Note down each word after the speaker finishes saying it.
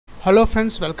Hello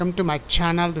friends, welcome to my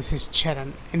channel. This is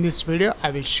Charan. In this video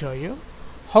I will show you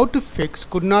how to fix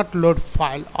could not load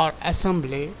file or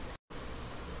assembly.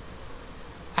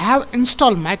 I have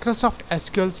installed Microsoft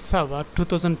SQL Server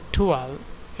 2012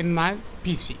 in my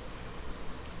PC.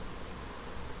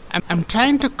 I'm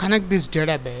trying to connect this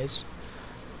database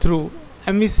through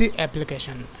MVC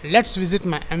application. Let's visit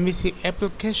my MVC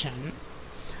application.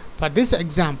 For this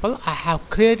example, I have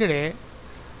created a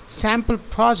sample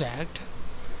project.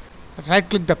 Right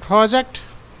click the project,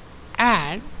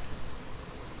 add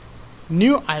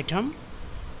new item,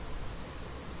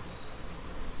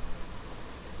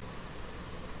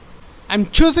 I'm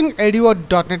choosing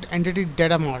ADO.NET Entity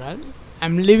Data Model.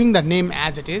 I'm leaving the name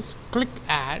as it is. Click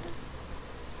add.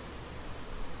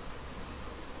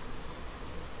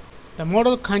 The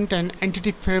model contain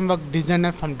Entity Framework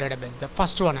Designer from database. The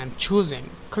first one I'm choosing.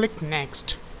 Click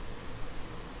next.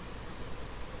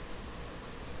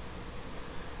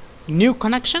 New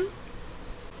connection,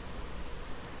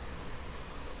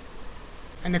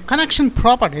 and the connection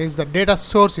properties, the data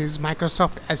source is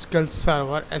Microsoft SQL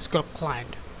Server SQL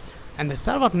client, and the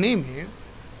server name is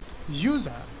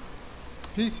user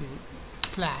PC /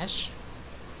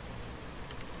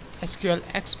 SQL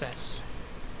Express,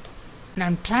 and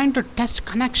I'm trying to test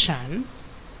connection.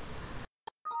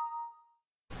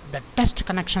 The test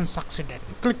connection succeeded.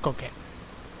 Click OK.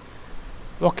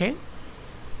 OK.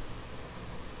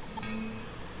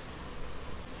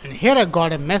 And here I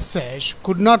got a message,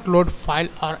 could not load file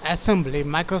or assembly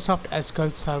Microsoft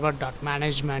SQL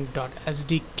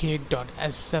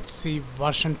Server.Management.Sdk.Sfc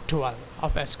version 12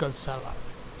 of SQL Server.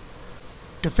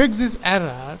 To fix this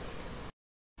error,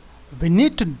 we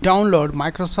need to download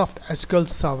Microsoft SQL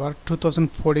Server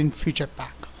 2014 Feature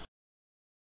Pack.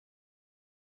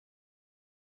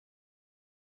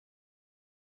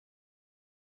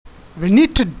 We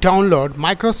need to download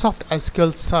Microsoft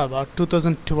SQL Server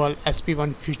 2012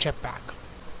 SP1 Feature Pack.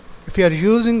 If you are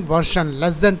using version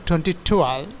less than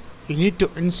 2012, you need to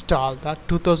install the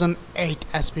 2008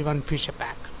 SP1 Feature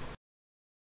Pack.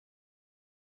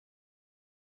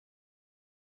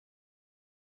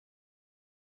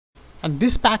 And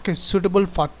this pack is suitable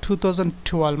for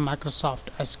 2012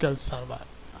 Microsoft SQL Server.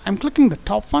 I'm clicking the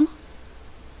top one.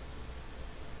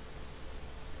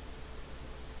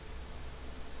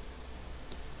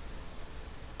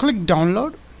 Click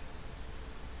download.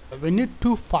 We need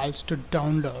two files to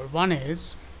download. One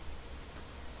is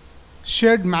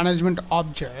shared management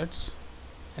objects,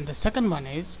 and the second one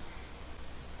is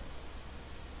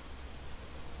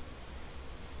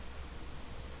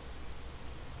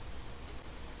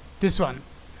this one,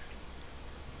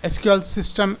 SQL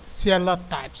System CLR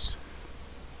types.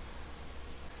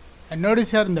 And notice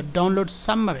here in the download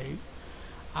summary,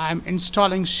 I am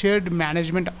installing shared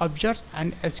management objects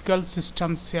and SQL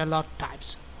System CLR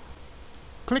types.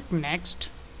 Click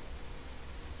next.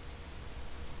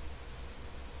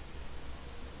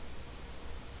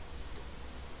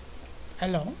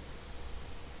 Hello.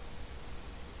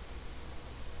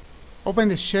 Open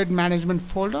the shared management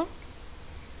folder.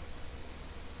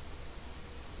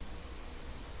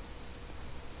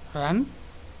 Run.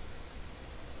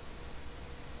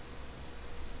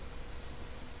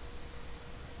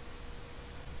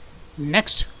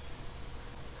 Next,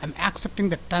 I'm accepting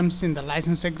the terms in the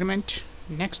license agreement.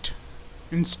 Next,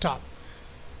 install.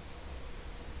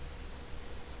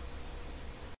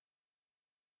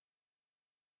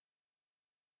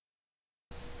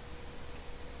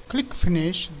 Click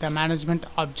finish the management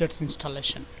objects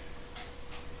installation.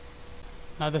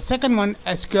 Now the second one,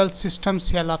 SQL System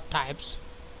CLR types.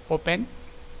 Open,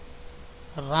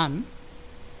 run,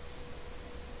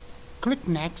 click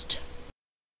next.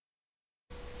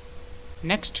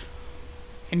 Next,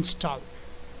 install.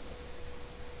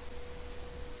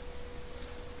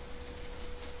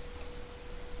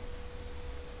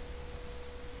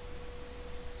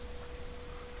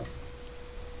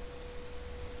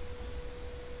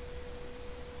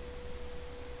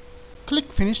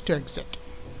 Click finish to exit.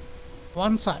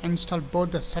 Once I install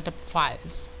both the setup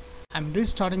files, I'm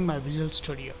restarting my Visual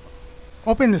Studio.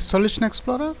 Open the Solution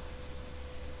Explorer.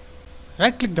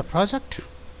 Right click the project,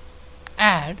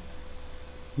 add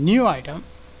new item.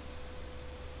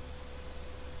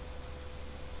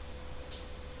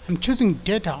 I'm choosing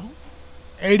data,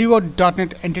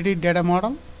 ADO.NET Entity Data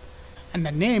Model, and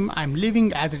the name I'm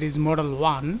leaving as it is Model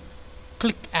 1.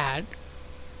 Click add.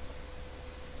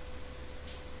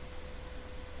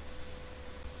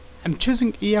 I'm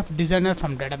choosing EF Designer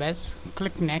from database.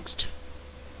 Click next.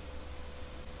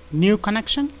 New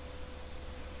connection.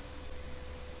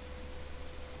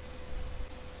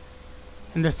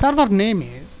 And the server name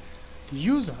is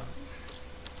user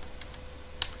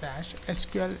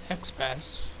 /SQL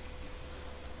Express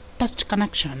test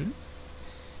connection.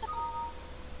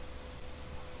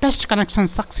 Test connection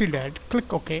succeeded.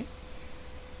 Click OK.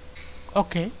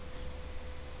 OK.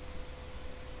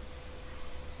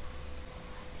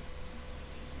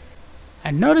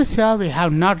 And notice here we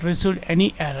have not received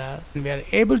any error and we are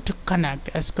able to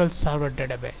connect SQL Server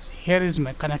database. Here is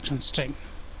my connection string.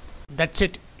 That's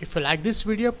it. If you like this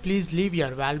video, please leave your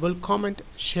valuable comment,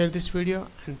 share this video,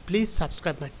 and please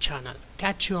subscribe my channel.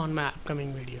 Catch you on my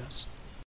upcoming videos.